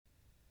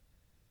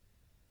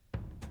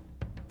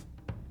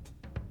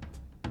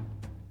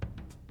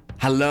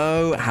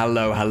Hello,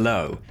 hello,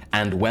 hello,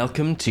 and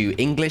welcome to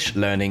English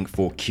Learning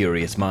for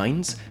Curious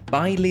Minds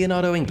by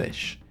Leonardo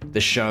English, the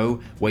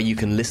show where you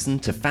can listen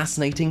to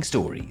fascinating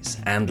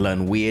stories and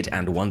learn weird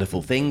and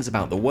wonderful things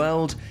about the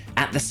world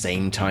at the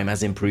same time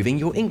as improving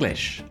your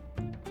English.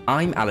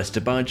 I'm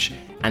Alistair Budge,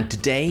 and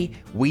today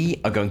we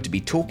are going to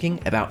be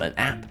talking about an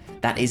app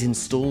that is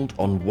installed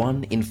on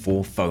 1 in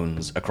 4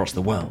 phones across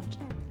the world.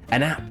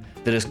 An app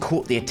that has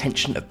caught the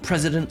attention of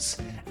presidents,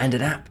 and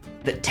an app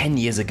that 10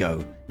 years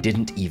ago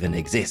didn't even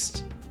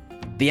exist.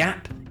 The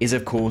app is,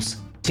 of course,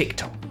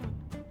 TikTok.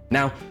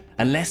 Now,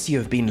 unless you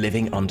have been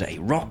living under a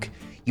rock,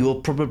 you will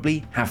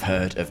probably have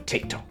heard of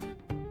TikTok.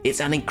 It's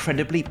an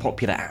incredibly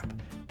popular app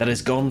that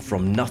has gone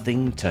from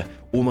nothing to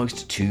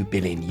almost 2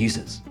 billion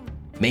users.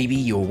 Maybe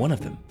you're one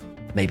of them,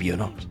 maybe you're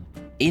not.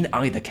 In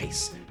either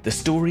case, the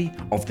story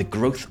of the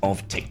growth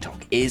of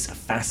TikTok is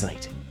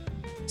fascinating.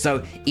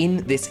 So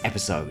in this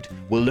episode,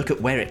 we'll look at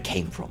where it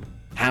came from,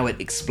 how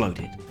it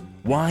exploded,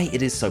 why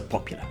it is so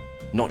popular,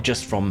 not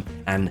just from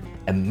an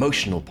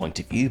emotional point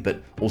of view,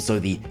 but also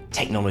the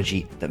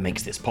technology that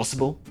makes this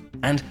possible,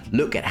 and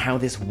look at how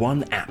this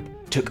one app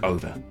took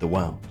over the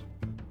world.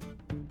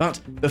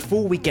 But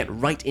before we get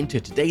right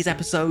into today's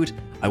episode,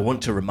 I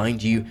want to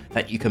remind you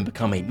that you can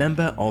become a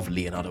member of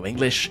Leonardo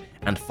English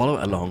and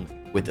follow along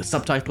with the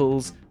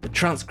subtitles, the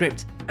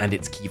transcript, and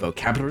its key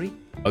vocabulary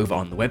over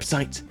on the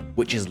website,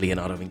 which is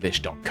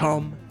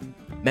leonardoenglish.com.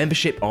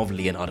 Membership of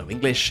Leonardo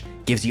English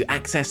gives you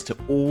access to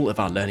all of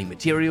our learning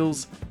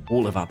materials,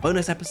 all of our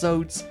bonus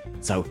episodes,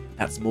 so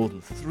that's more than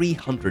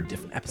 300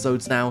 different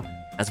episodes now,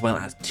 as well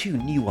as 2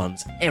 new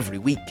ones every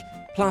week,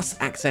 plus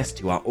access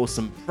to our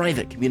awesome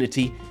private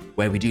community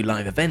where we do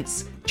live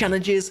events,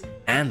 challenges,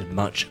 and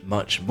much,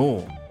 much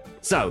more.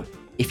 So,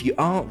 if you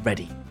are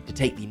ready to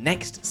take the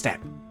next step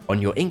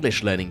on your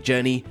English learning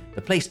journey,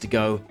 the place to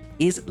go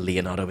is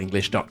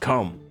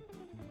leonardoenglish.com.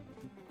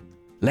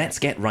 Let's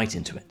get right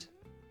into it.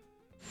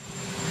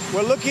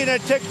 We're looking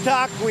at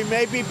TikTok. We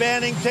may be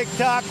banning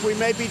TikTok. We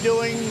may be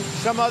doing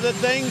some other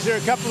things. There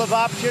are a couple of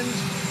options,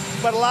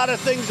 but a lot of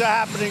things are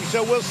happening.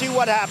 So we'll see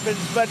what happens.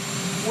 But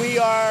we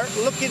are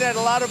looking at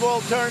a lot of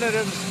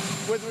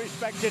alternatives with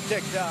respect to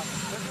TikTok.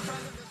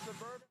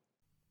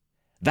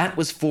 That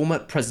was former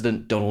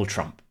President Donald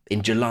Trump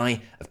in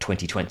July of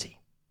 2020.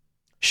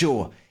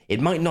 Sure,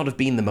 it might not have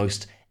been the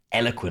most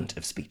eloquent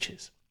of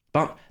speeches,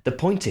 but the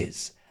point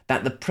is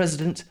that the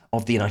President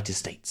of the United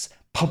States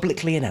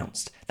publicly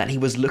announced that he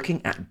was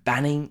looking at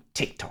banning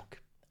TikTok,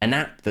 an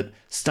app that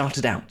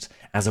started out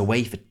as a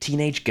way for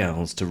teenage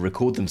girls to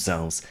record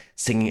themselves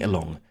singing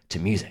along to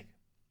music.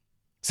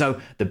 So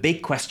the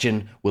big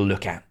question we'll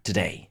look at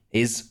today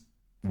is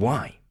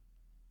why?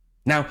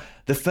 Now,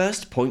 the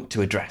first point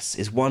to address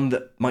is one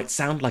that might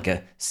sound like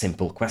a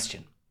simple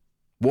question.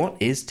 What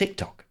is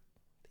TikTok?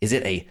 Is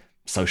it a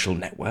social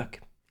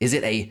network? Is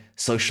it a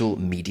social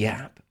media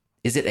app?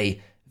 Is it a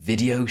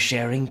video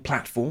sharing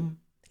platform?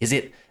 Is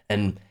it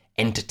an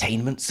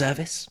entertainment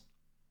service?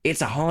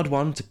 It's a hard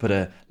one to put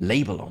a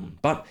label on,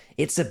 but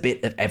it's a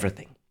bit of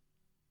everything.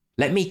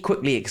 Let me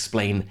quickly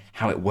explain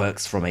how it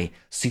works from a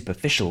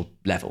superficial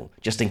level,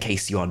 just in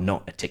case you are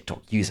not a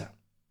TikTok user.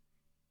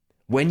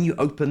 When you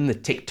open the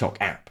TikTok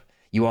app,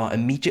 you are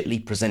immediately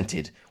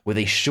presented with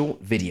a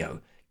short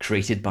video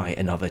created by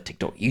another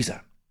TikTok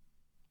user.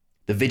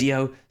 The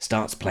video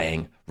starts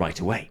playing right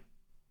away.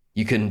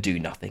 You can do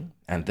nothing,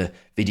 and the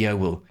video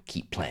will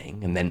keep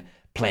playing, and then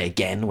play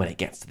again when it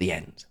gets to the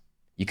end.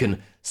 You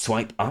can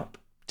swipe up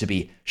to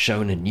be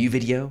shown a new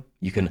video.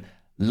 You can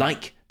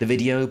like the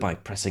video by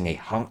pressing a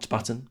heart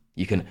button.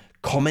 You can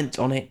comment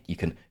on it. You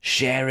can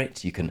share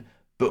it. You can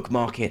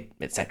bookmark it,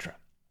 etc.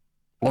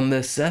 On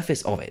the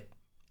surface of it,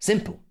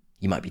 simple,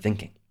 you might be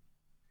thinking.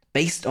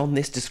 Based on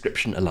this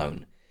description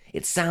alone,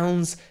 it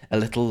sounds a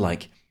little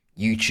like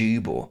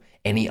YouTube or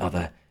any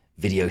other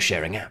video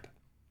sharing app.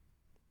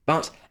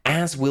 But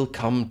as we'll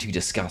come to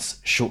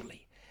discuss shortly,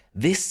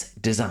 this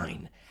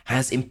design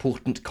has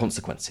important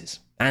consequences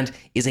and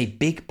is a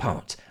big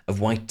part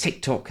of why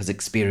TikTok has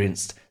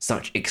experienced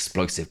such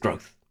explosive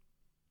growth.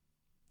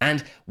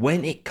 And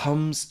when it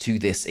comes to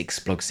this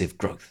explosive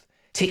growth,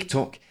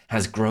 TikTok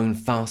has grown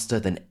faster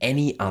than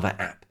any other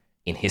app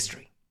in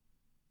history.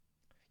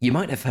 You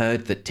might have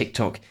heard that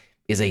TikTok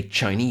is a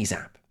Chinese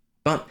app,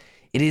 but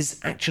it is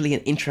actually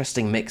an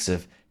interesting mix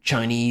of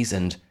Chinese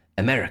and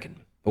American,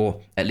 or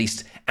at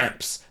least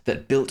apps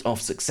that built off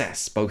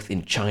success both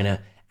in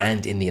China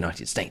and in the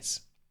United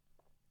States.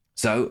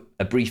 So,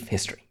 a brief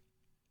history.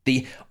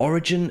 The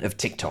origin of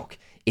TikTok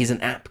is an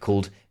app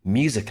called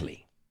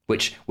Musical.ly,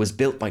 which was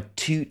built by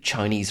 2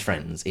 Chinese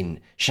friends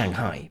in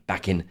Shanghai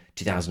back in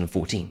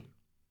 2014.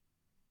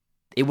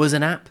 It was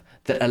an app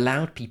that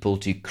allowed people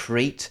to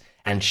create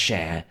and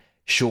share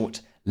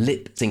short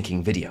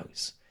lip-syncing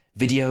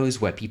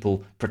videos where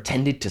people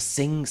pretended to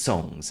sing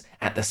songs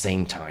at the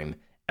same time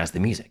as the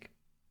music.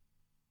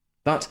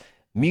 But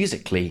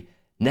Musical.ly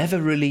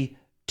never really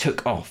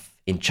took off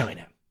in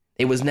China.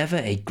 It was never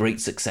a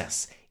great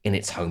success in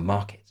its home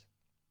market.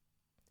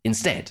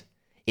 Instead,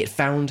 it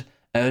found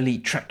early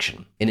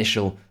traction,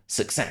 initial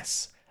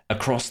success,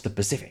 across the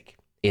Pacific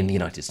in the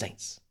United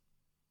States.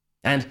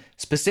 And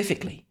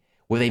specifically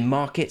with a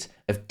market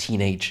of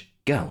teenage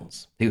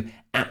girls who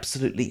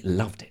absolutely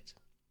loved it.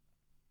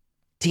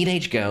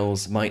 Teenage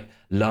girls might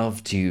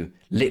love to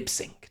lip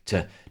sync,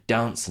 to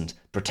dance and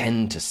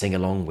pretend to sing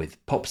along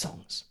with pop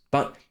songs,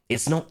 but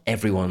it's not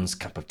everyone's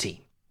cup of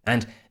tea,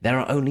 and there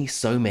are only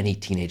so many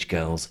teenage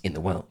girls in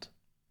the world.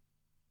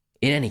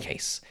 In any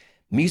case,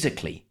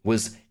 Musical.ly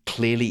was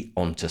clearly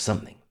onto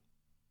something.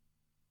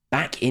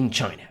 Back in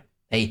China,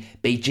 a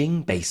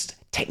Beijing-based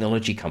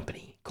technology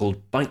company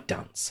called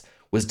ByteDance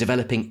was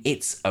developing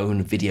its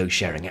own video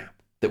sharing app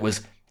that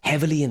was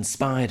heavily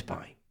inspired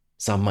by,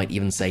 some might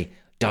even say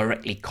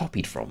directly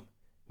copied from,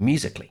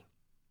 Musical.ly.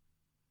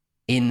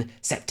 In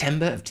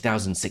September of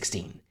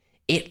 2016,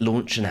 it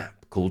launched an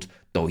app called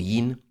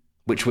Douyin,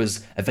 which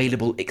was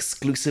available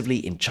exclusively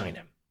in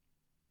China.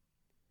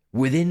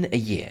 Within a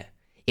year,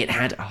 it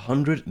had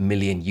 100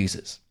 million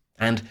users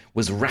and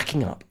was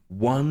racking up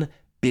 1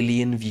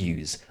 billion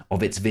views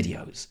of its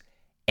videos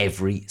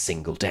every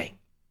single day.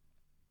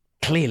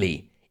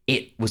 Clearly,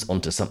 it was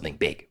onto something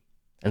big,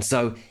 and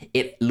so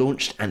it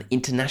launched an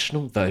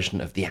international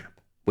version of the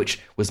app, which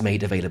was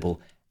made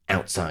available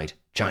outside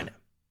China.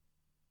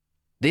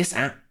 This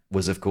app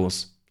was, of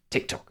course,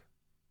 TikTok.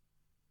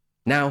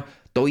 Now,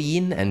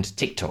 Douyin and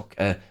TikTok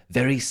are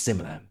very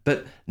similar,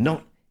 but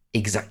not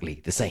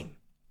exactly the same.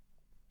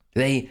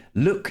 They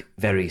look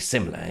very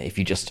similar if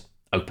you just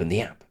open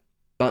the app,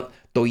 but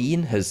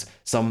Douyin has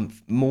some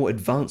more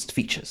advanced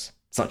features,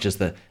 such as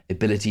the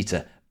ability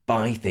to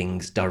buy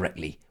things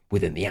directly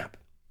within the app.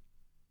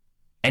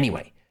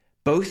 Anyway,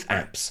 both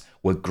apps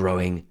were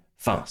growing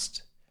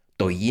fast,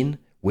 Douyin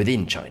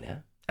within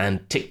China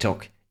and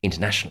TikTok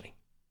internationally.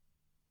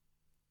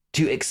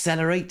 To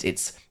accelerate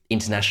its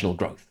international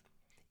growth,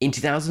 in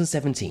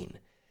 2017,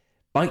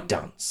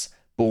 ByteDance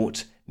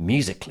bought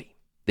Musical.ly,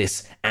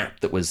 this app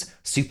that was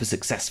super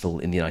successful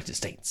in the United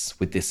States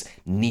with this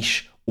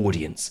niche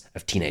audience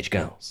of teenage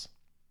girls.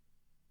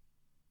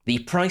 The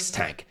price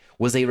tag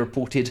was a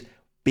reported $1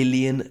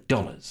 billion,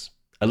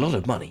 a lot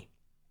of money,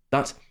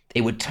 but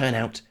it would turn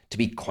out to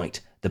be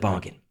quite the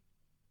bargain.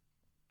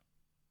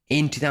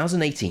 In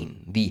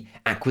 2018, the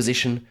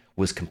acquisition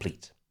was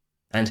complete,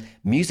 and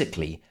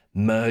Musical.ly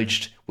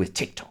merged with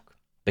TikTok,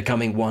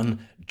 becoming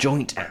one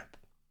joint app,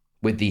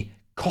 with the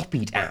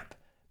copied app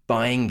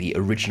buying the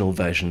original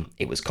version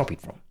it was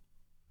copied from.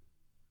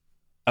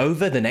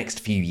 Over the next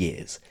few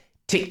years,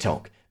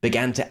 TikTok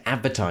began to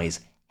advertise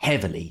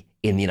heavily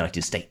in the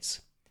United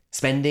States,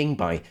 spending,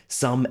 by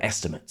some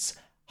estimates,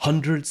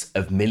 hundreds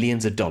of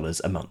millions of dollars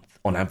a month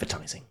on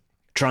advertising,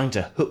 trying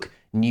to hook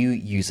new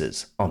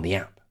users on the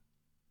app.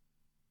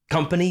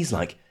 Companies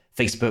like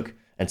Facebook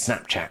and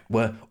Snapchat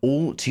were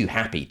all too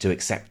happy to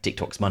accept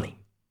TikTok's money.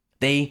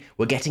 They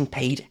were getting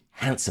paid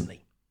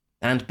handsomely,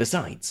 and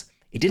besides,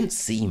 it didn't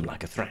seem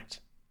like a threat.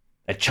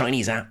 A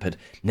Chinese app had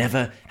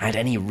never had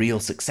any real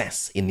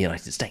success in the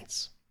United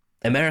States.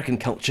 American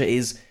culture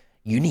is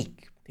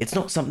unique. It's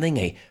not something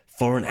a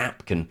foreign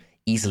app can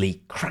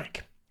easily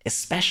crack,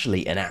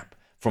 especially an app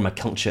from a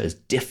culture as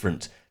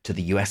different to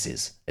the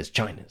US's as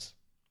China's.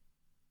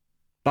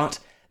 But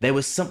there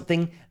was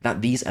something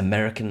that these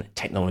American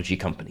technology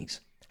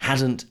companies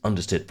hadn't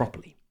understood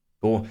properly,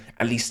 or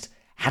at least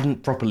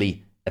hadn't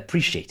properly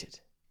appreciated.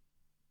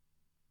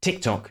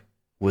 TikTok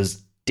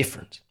was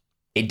different.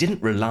 It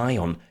didn't rely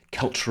on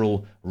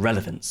cultural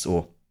relevance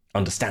or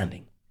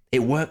understanding.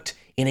 It worked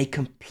in a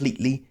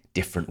completely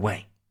different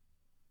way.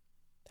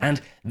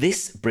 And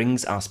this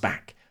brings us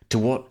back to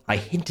what I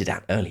hinted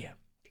at earlier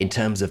in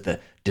terms of the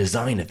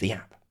design of the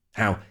app,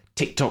 how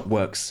TikTok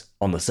works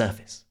on the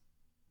surface.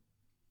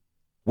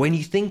 When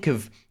you think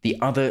of the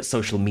other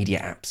social media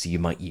apps you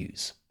might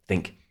use,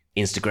 think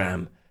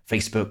Instagram,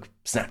 Facebook,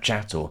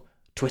 Snapchat, or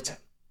Twitter,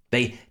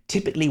 they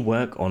typically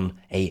work on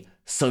a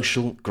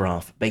social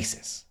graph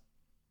basis.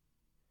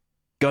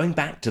 Going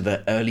back to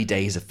the early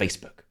days of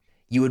Facebook,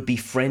 you would be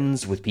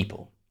friends with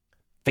people.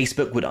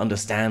 Facebook would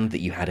understand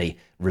that you had a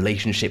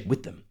relationship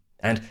with them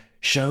and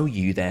show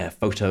you their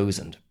photos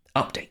and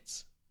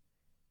updates.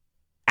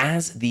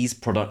 As these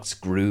products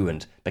grew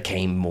and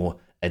became more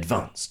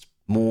advanced,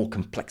 more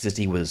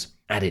complexity was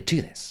added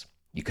to this.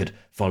 You could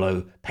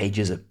follow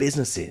pages of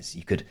businesses,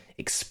 you could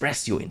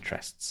express your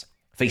interests.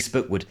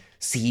 Facebook would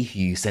see who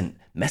you sent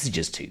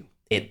messages to.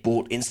 It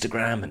bought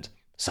Instagram and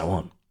so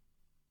on.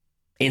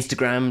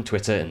 Instagram,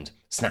 Twitter, and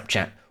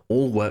Snapchat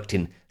all worked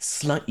in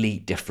slightly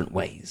different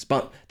ways,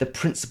 but the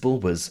principle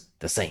was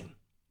the same.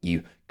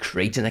 You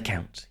create an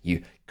account,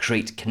 you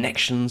create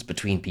connections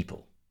between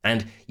people,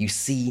 and you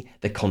see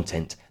the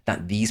content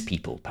that these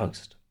people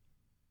post.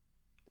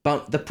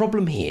 But the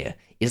problem here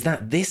is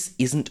that this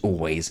isn't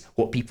always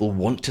what people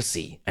want to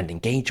see and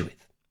engage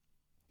with.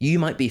 You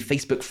might be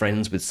Facebook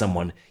friends with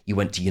someone you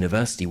went to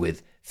university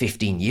with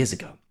 15 years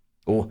ago,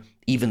 or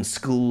even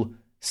school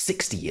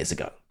 60 years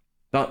ago.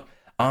 But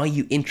are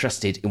you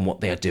interested in what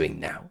they are doing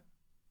now?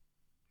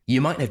 You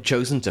might have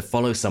chosen to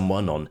follow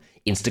someone on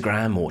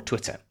Instagram or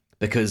Twitter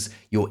because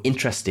you're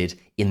interested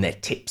in their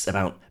tips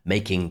about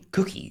making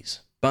cookies.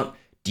 But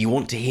do you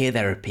want to hear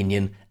their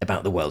opinion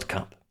about the World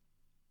Cup?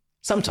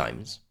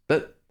 Sometimes,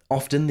 but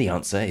often the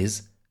answer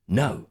is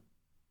no.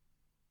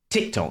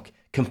 TikTok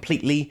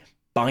completely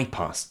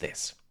bypassed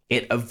this.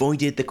 It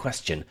avoided the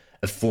question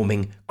of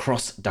forming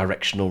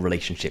cross-directional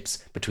relationships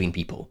between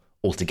people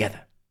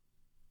altogether.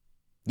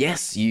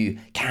 Yes, you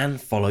can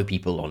follow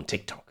people on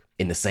TikTok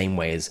in the same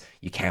way as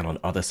you can on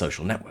other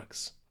social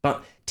networks,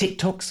 but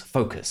TikTok's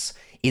focus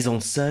is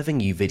on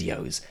serving you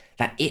videos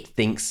that it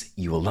thinks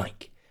you will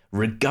like,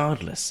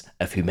 regardless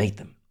of who made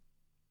them.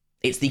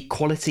 It's the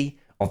quality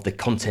of the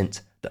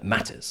content that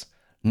matters,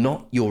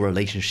 not your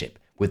relationship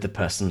with the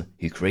person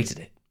who created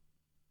it.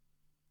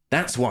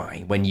 That's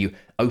why when you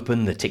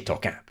open the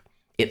TikTok app,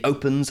 it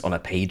opens on a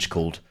page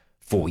called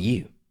For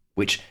You,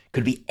 which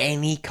could be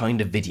any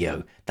kind of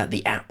video that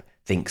the app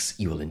thinks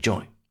you will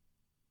enjoy.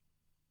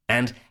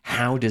 And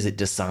how does it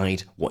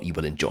decide what you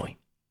will enjoy?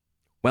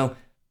 Well,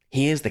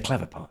 here's the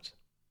clever part.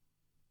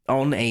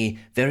 On a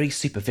very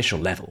superficial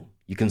level,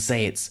 you can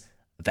say it's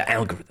the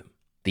algorithm,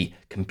 the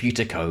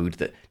computer code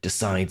that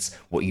decides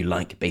what you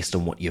like based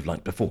on what you've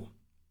liked before.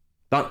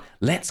 But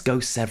let's go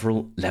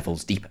several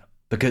levels deeper,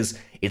 because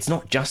it's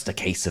not just a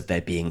case of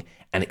there being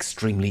an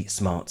extremely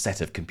smart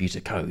set of computer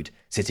code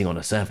sitting on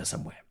a server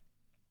somewhere.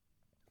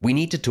 We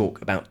need to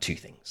talk about two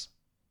things.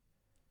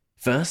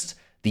 First,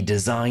 the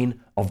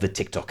design of the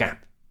TikTok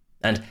app,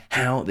 and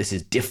how this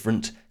is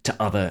different to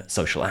other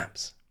social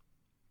apps.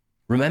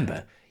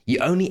 Remember, you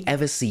only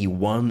ever see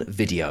one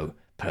video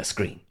per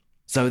screen,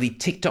 so the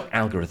TikTok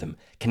algorithm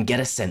can get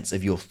a sense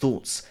of your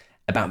thoughts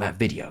about that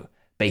video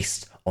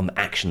based on the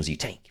actions you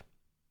take.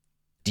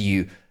 Do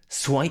you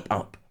swipe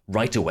up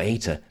right away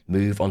to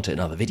move on to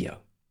another video?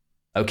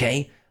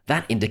 Okay,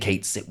 that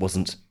indicates it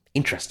wasn't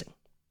interesting.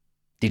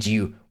 Did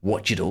you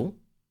watch it all?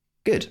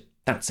 Good,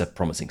 that's a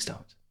promising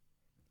start.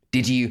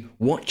 Did you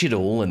watch it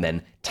all and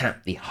then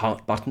tap the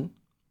heart button?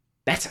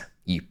 Better,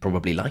 you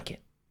probably like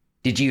it.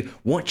 Did you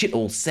watch it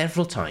all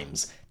several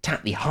times,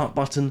 tap the heart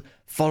button,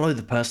 follow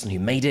the person who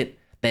made it,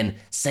 then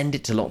send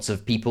it to lots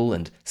of people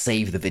and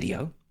save the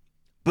video?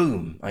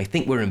 Boom, I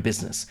think we're in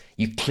business.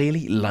 You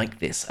clearly like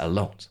this a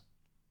lot.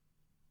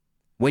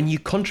 When you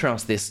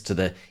contrast this to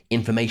the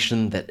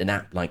information that an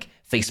app like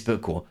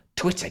Facebook or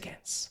Twitter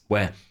gets,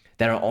 where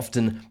there are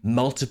often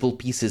multiple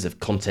pieces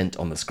of content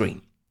on the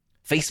screen,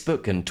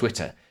 Facebook and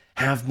Twitter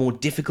have more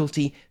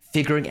difficulty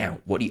figuring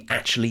out what you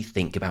actually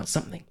think about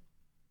something.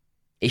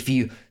 If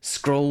you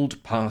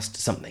scrolled past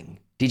something,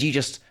 did you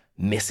just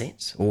miss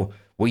it, or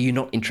were you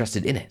not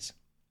interested in it?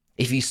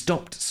 If you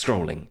stopped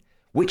scrolling,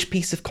 which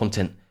piece of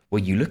content were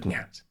you looking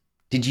at?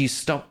 Did you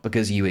stop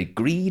because you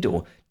agreed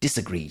or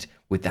disagreed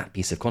with that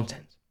piece of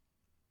content?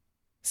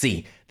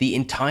 See, the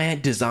entire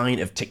design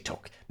of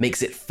TikTok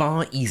makes it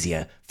far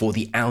easier for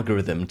the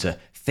algorithm to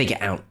figure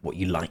out what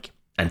you like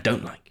and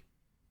don't like.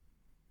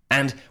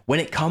 And when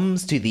it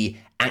comes to the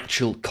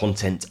actual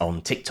content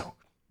on TikTok,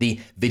 the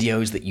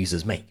videos that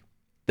users make,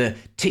 the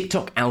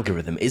TikTok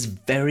algorithm is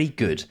very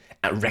good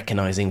at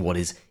recognizing what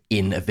is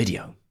in a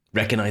video,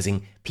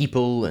 recognizing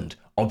people and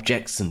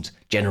objects and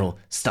general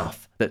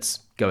stuff that's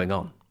going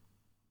on.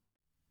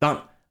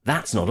 But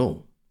that's not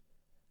all.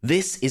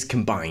 This is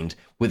combined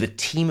with a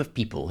team of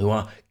people who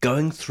are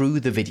going through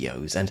the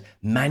videos and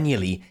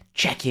manually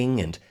checking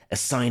and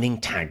assigning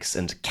tags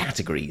and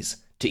categories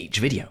to each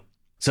video,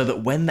 so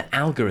that when the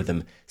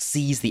algorithm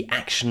sees the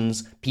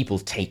actions people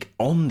take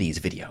on these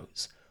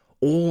videos,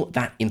 all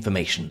that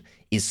information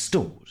is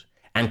stored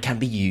and can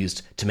be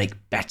used to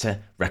make better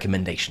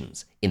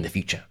recommendations in the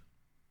future.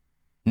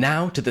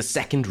 Now to the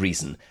second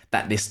reason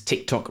that this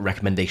TikTok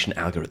recommendation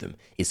algorithm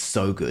is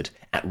so good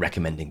at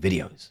recommending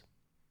videos.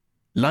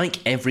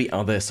 Like every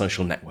other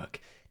social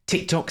network,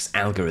 TikTok's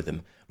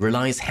algorithm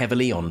relies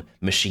heavily on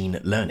machine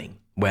learning,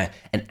 where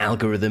an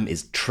algorithm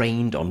is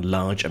trained on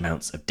large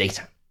amounts of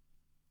data.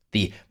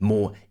 The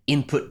more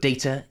input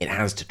data it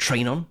has to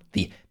train on,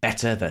 the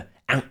better the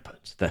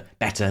output, the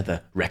better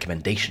the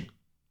recommendation.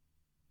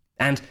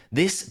 And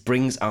this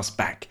brings us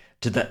back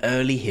to the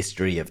early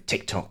history of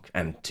TikTok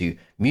and to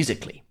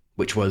Musical.ly,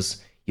 which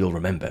was, you'll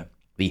remember,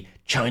 the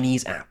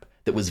Chinese app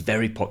that was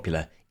very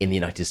popular in the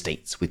United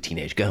States with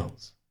teenage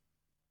girls.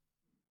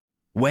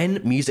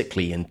 When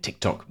Musical.ly and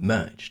TikTok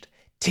merged,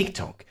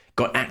 TikTok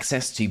got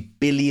access to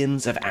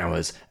billions of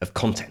hours of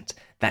content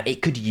that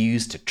it could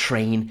use to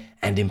train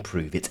and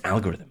improve its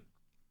algorithm.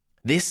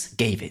 This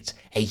gave it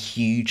a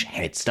huge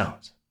head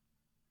start.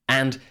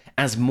 And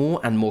as more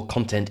and more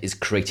content is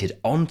created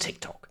on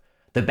TikTok,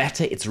 the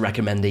better its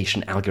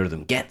recommendation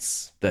algorithm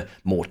gets, the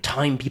more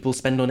time people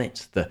spend on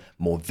it, the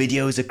more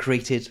videos are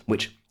created,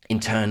 which in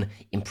turn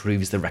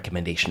improves the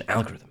recommendation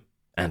algorithm,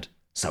 and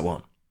so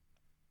on.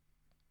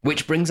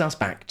 Which brings us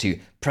back to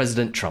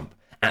President Trump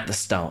at the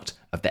start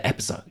of the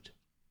episode.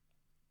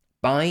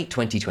 By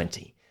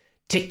 2020,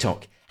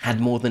 TikTok had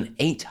more than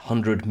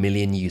 800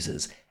 million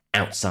users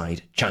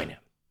outside China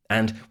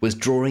and was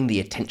drawing the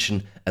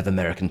attention of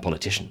American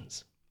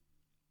politicians.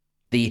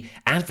 The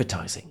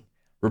advertising,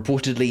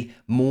 reportedly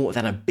more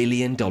than $1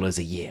 billion a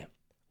year,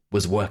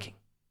 was working,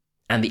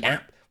 and the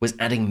app was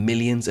adding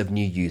millions of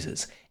new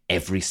users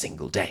every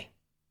single day.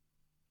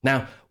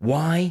 Now,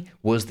 why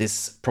was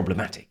this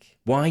problematic?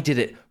 Why did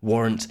it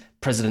warrant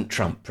President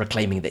Trump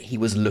proclaiming that he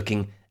was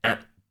looking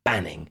at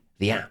banning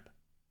the app?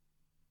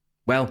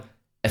 Well,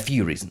 a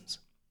few reasons.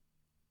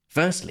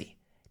 Firstly,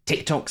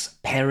 TikTok's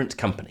parent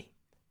company,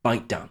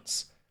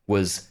 ByteDance,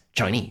 was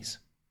Chinese,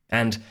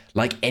 and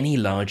like any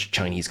large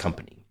Chinese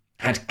company,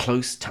 had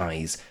close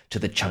ties to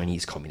the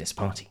Chinese Communist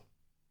Party.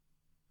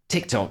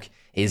 TikTok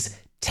is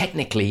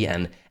technically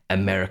an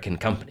American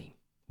company,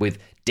 with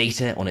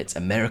data on its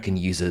American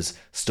users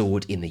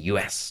stored in the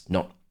US,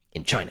 not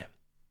in China.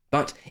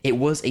 But it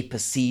was a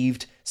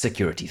perceived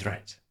security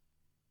threat.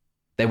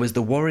 There was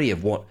the worry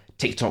of what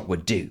TikTok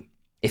would do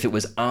if it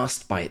was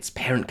asked by its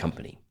parent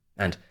company,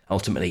 and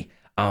ultimately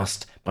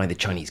asked by the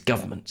Chinese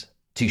government,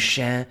 to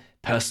share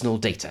personal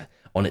data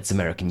on its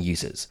American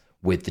users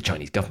with the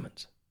Chinese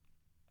government.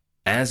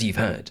 As you've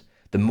heard,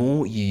 the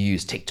more you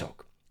use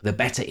TikTok, the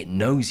better it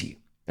knows you,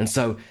 and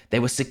so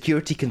there were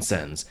security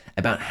concerns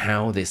about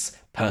how this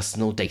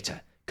personal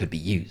data could be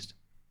used.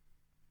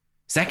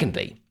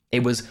 Secondly,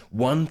 it was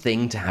one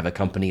thing to have a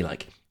company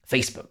like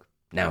Facebook,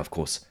 now of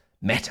course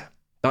Meta,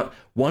 but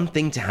one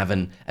thing to have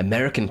an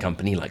American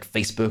company like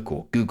Facebook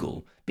or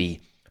Google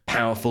be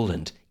powerful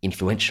and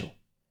influential,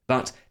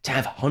 but to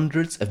have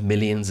hundreds of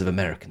millions of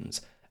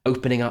Americans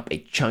opening up a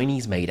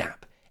Chinese-made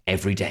app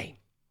every day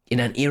in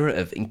an era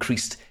of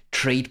increased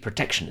trade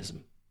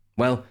protectionism,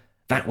 well,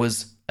 that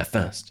was a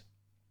first.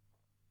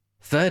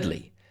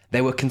 Thirdly,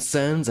 there were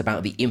concerns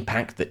about the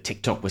impact that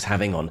TikTok was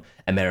having on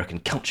American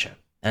culture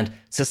and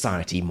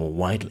society more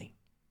widely.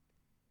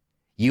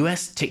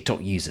 US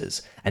TikTok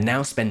users are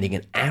now spending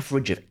an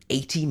average of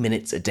 80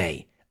 minutes a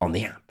day on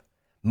the app,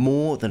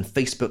 more than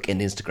Facebook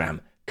and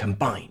Instagram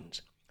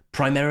combined,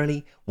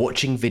 primarily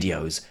watching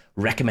videos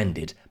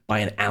recommended by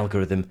an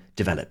algorithm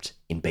developed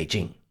in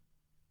Beijing.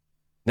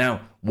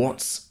 Now,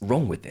 what's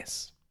wrong with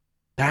this?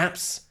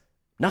 Perhaps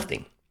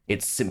nothing.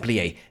 It's simply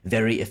a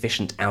very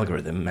efficient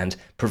algorithm and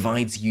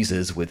provides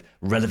users with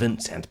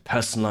relevant and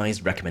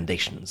personalized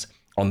recommendations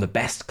on the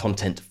best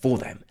content for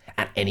them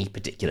at any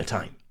particular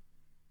time.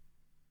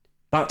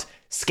 But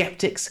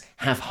skeptics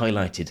have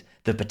highlighted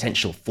the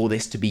potential for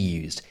this to be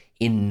used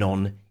in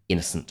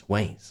non-innocent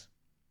ways.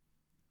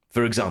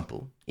 For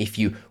example, if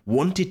you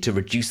wanted to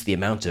reduce the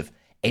amount of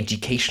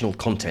educational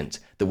content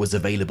that was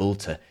available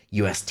to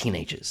US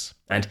teenagers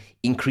and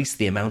increase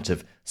the amount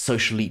of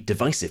socially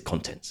divisive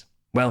content,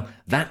 well,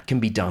 that can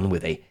be done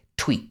with a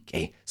tweak,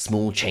 a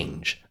small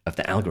change of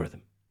the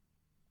algorithm.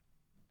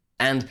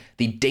 And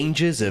the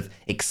dangers of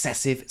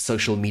excessive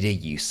social media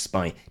use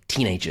by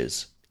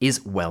teenagers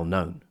is well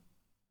known.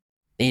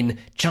 In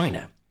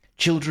China,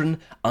 children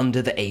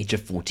under the age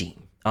of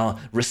 14 are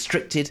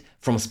restricted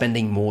from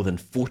spending more than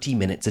 40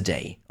 minutes a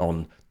day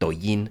on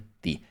Douyin,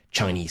 the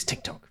Chinese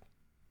TikTok.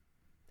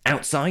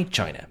 Outside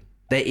China,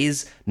 there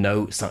is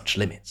no such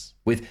limits,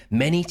 with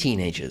many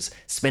teenagers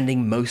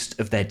spending most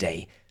of their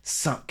day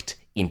sucked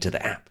into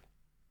the app.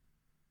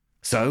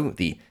 So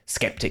the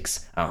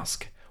skeptics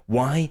ask,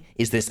 why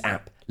is this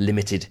app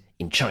limited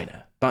in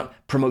China, but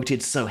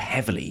promoted so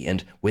heavily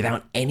and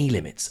without any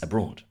limits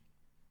abroad?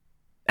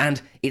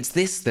 And it's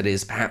this that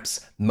is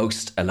perhaps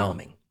most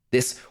alarming,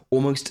 this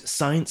almost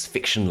science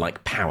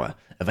fiction-like power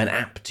of an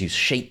app to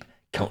shape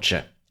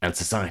culture and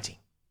society.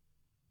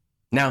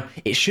 Now,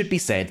 it should be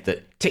said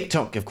that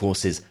TikTok, of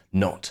course, is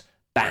not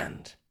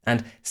banned,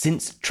 and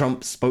since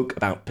Trump spoke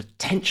about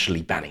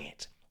potentially banning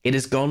it, it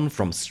has gone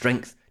from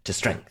strength to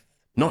strength,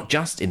 not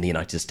just in the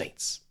United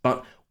States,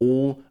 but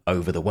all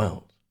over the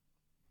world.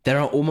 There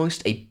are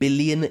almost 1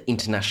 billion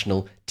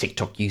international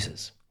TikTok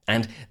users,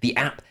 and the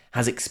app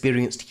has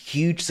experienced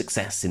huge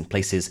success in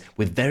places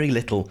with very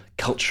little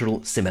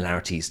cultural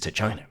similarities to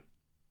China.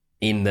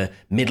 In the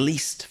Middle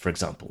East, for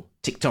example,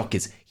 TikTok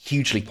is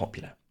hugely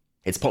popular.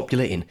 It's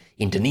popular in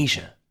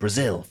Indonesia,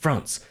 Brazil,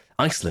 France,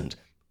 Iceland,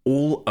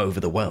 all over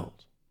the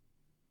world.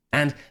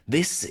 And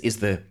this is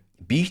the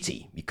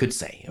beauty, you could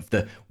say, of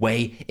the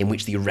way in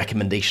which the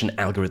recommendation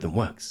algorithm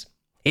works.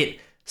 It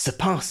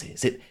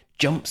surpasses, it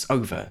jumps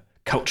over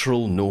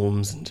cultural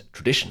norms and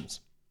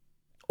traditions.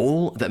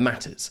 All that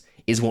matters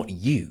is what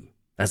you,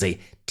 as a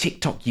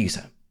TikTok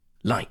user,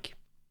 like.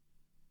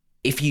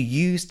 If you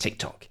use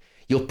TikTok,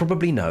 you'll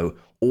probably know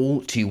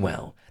all too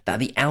well that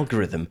the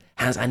algorithm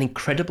has an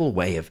incredible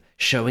way of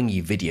showing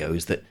you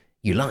videos that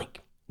you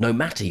like, no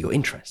matter your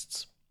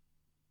interests.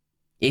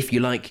 If you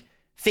like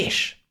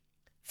fish,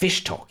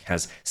 Fish Talk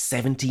has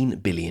 17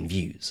 billion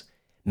views.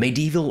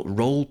 Medieval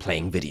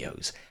role-playing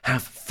videos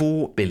have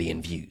 4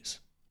 billion views.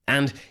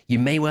 And you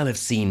may well have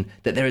seen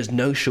that there is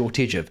no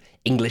shortage of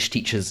English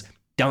teachers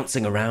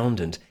dancing around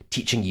and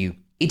teaching you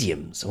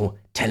idioms or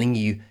telling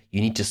you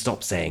you need to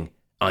stop saying,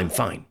 "I'm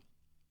fine."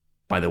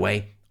 By the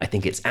way, I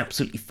think it's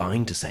absolutely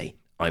fine to say,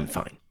 "I'm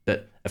fine."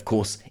 But of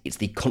course, it's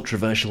the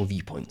controversial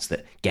viewpoints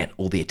that get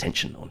all the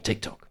attention on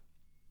TikTok.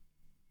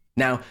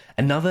 Now,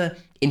 another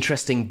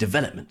interesting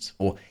development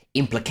or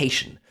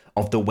implication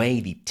of the way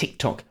the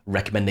TikTok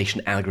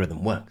recommendation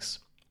algorithm works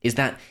is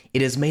that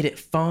it has made it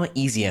far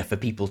easier for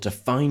people to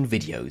find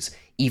videos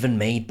even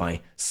made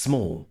by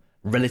small,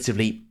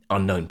 relatively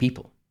unknown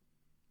people.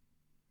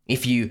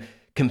 If you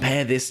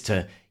compare this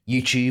to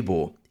YouTube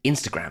or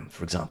Instagram,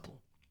 for example,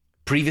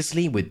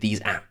 previously with these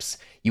apps,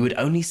 you would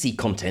only see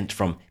content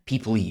from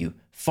people you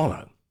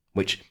follow,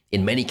 which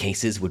in many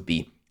cases would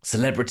be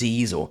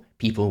celebrities or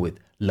people with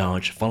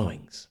large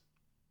followings.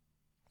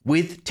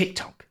 With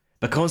TikTok,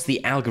 because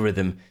the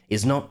algorithm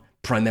is not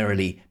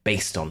primarily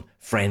based on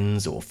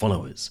friends or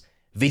followers,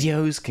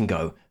 videos can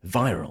go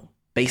viral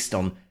based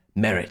on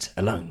merit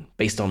alone,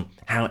 based on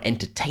how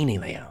entertaining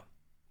they are,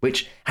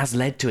 which has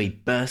led to a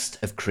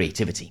burst of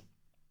creativity.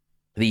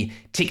 The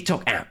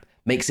TikTok app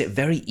makes it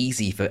very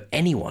easy for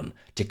anyone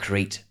to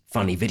create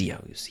funny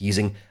videos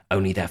using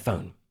only their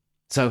phone.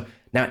 So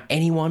now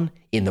anyone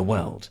in the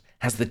world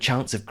has the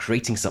chance of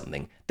creating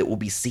something that will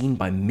be seen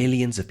by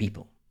millions of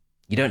people.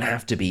 You don't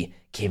have to be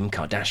Kim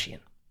Kardashian.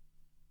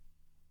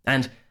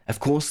 And of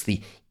course,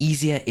 the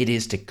easier it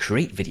is to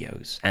create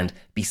videos and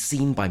be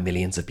seen by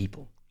millions of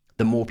people,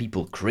 the more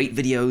people create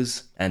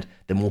videos, and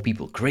the more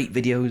people create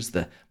videos,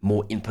 the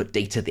more input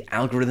data the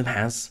algorithm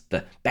has,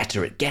 the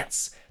better it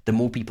gets, the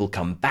more people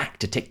come back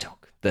to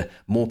TikTok, the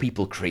more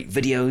people create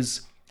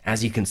videos.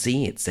 As you can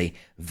see, it's a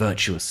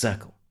virtuous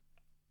circle.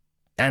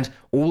 And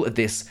all of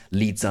this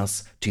leads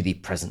us to the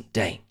present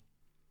day.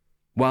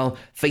 While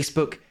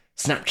Facebook,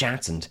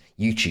 Snapchat, and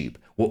YouTube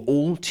were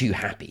all too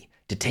happy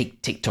to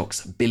take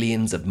TikTok's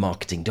billions of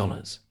marketing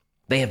dollars,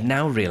 they have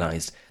now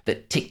realized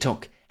that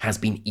TikTok has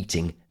been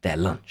eating their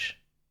lunch.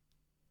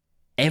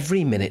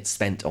 Every minute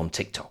spent on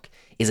TikTok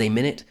is a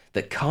minute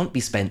that can't be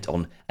spent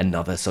on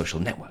another social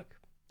network.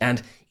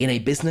 And in a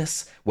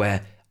business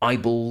where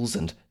eyeballs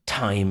and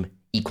time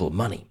equal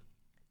money,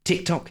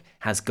 TikTok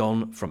has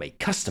gone from a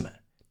customer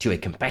to a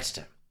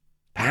competitor,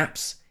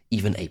 perhaps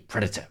even a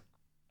predator.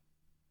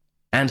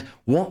 And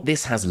what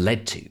this has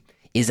led to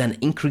is an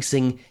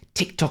increasing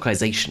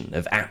TikTokization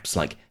of apps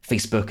like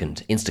Facebook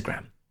and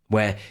Instagram,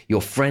 where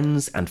your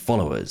friends and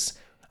followers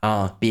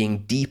are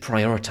being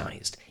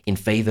deprioritized in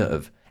favor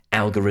of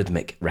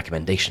algorithmic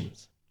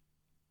recommendations.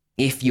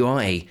 If you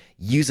are a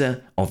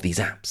user of these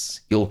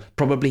apps, you'll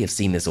probably have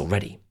seen this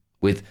already,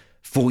 with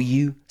For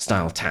You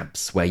style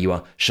tabs where you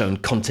are shown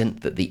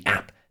content that the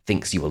app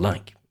thinks you will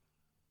like.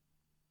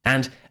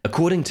 And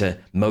according to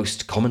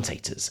most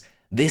commentators,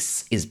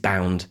 this is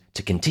bound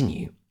to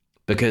continue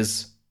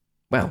because,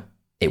 well,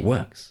 it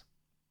works.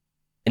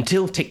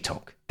 Until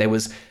TikTok, there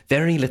was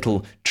very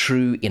little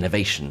true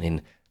innovation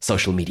in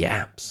social media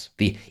apps.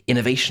 The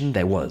innovation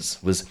there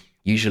was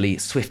usually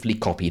swiftly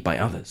copied by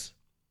others.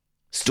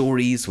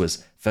 Stories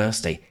was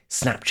first a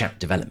Snapchat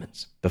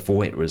development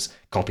before it was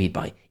copied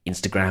by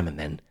Instagram and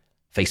then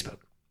Facebook.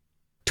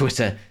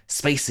 Twitter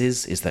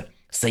Spaces is the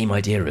same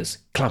idea as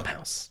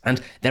Clubhouse,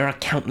 and there are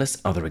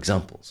countless other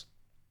examples.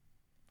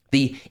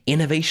 The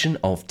innovation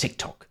of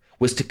TikTok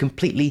was to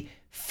completely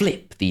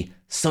flip the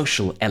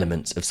social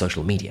elements of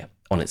social media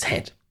on its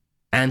head,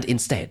 and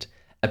instead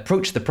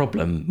approach the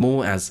problem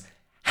more as,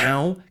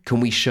 how can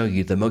we show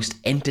you the most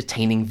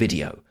entertaining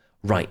video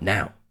right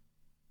now?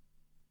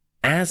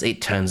 As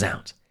it turns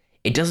out,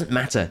 it doesn't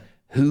matter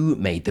who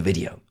made the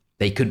video.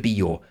 They could be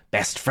your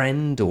best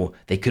friend, or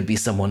they could be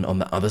someone on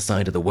the other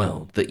side of the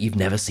world that you've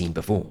never seen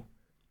before.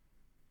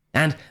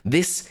 And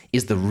this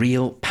is the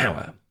real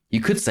power, you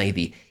could say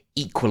the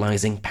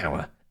equalizing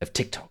power of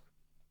TikTok.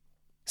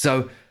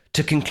 So,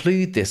 to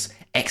conclude this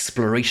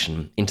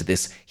exploration into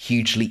this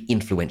hugely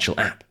influential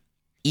app,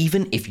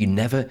 even if you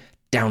never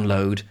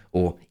download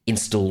or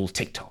install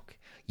TikTok,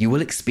 you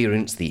will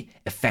experience the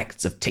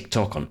effects of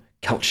TikTok on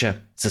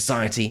culture,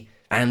 society,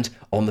 and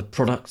on the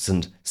products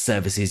and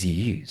services you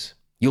use.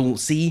 You'll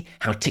see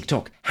how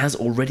TikTok has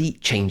already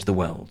changed the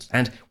world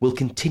and will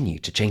continue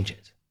to change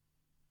it.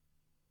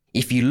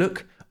 If you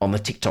look on the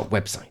TikTok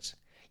website,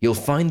 you'll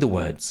find the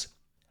words,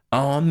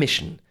 "Our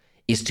mission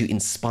is to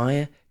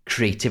inspire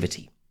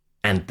creativity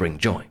and bring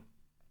joy."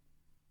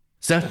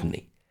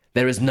 Certainly,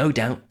 there is no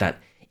doubt that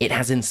it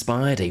has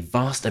inspired a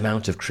vast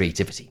amount of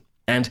creativity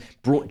and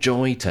brought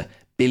joy to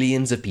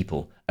billions of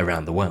people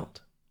around the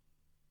world.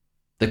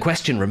 The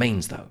question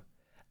remains, though,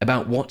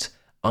 about what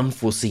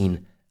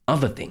unforeseen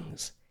other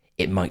things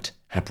it might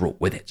have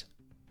brought with it.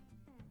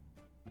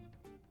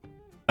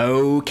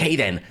 Okay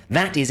then,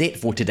 that is it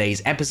for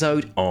today's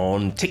episode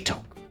on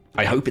TikTok.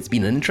 I hope it's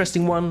been an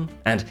interesting one,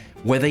 and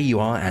whether you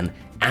are an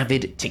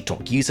avid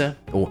TikTok user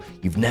or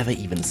you've never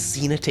even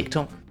seen a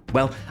TikTok,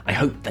 well, I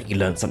hope that you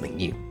learned something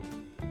new.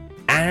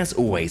 As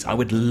always, I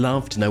would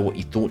love to know what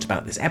you thought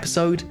about this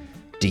episode.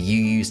 Do you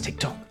use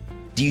TikTok?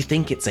 Do you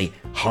think it's a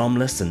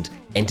harmless and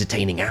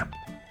entertaining app,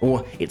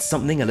 or it's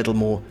something a little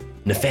more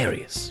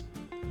nefarious?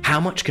 How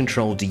much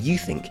control do you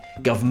think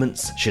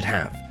governments should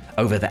have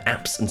over the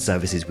apps and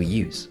services we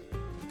use?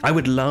 I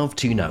would love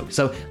to know,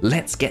 so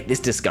let's get this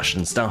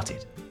discussion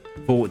started.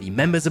 For the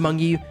members among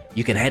you,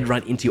 you can head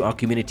right into our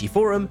community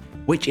forum,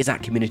 which is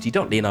at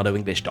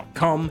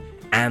community.leonardoenglish.com,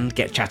 and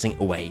get chatting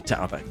away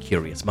to other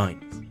curious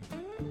minds.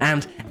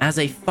 And as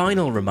a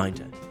final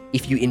reminder,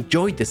 if you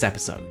enjoyed this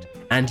episode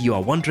and you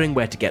are wondering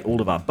where to get all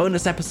of our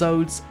bonus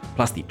episodes,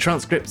 plus the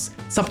transcripts,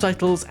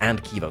 subtitles,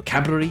 and key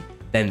vocabulary,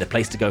 then the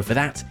place to go for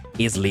that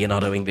is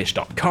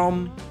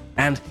leonardoenglish.com.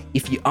 And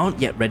if you aren't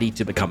yet ready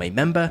to become a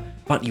member,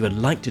 but you would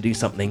like to do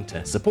something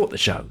to support the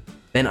show,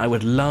 then I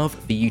would love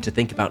for you to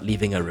think about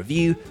leaving a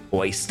review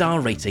or a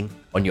star rating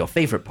on your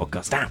favorite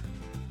podcast app.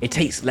 It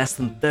takes less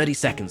than 30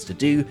 seconds to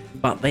do,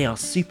 but they are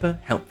super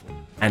helpful,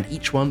 and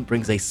each one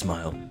brings a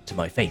smile to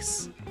my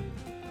face.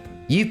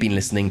 You've been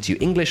listening to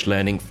English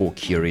Learning for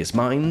Curious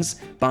Minds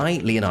by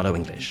Leonardo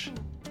English.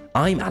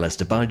 I'm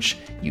Alistair Budge,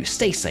 you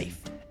stay safe,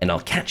 and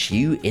I'll catch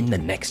you in the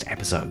next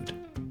episode.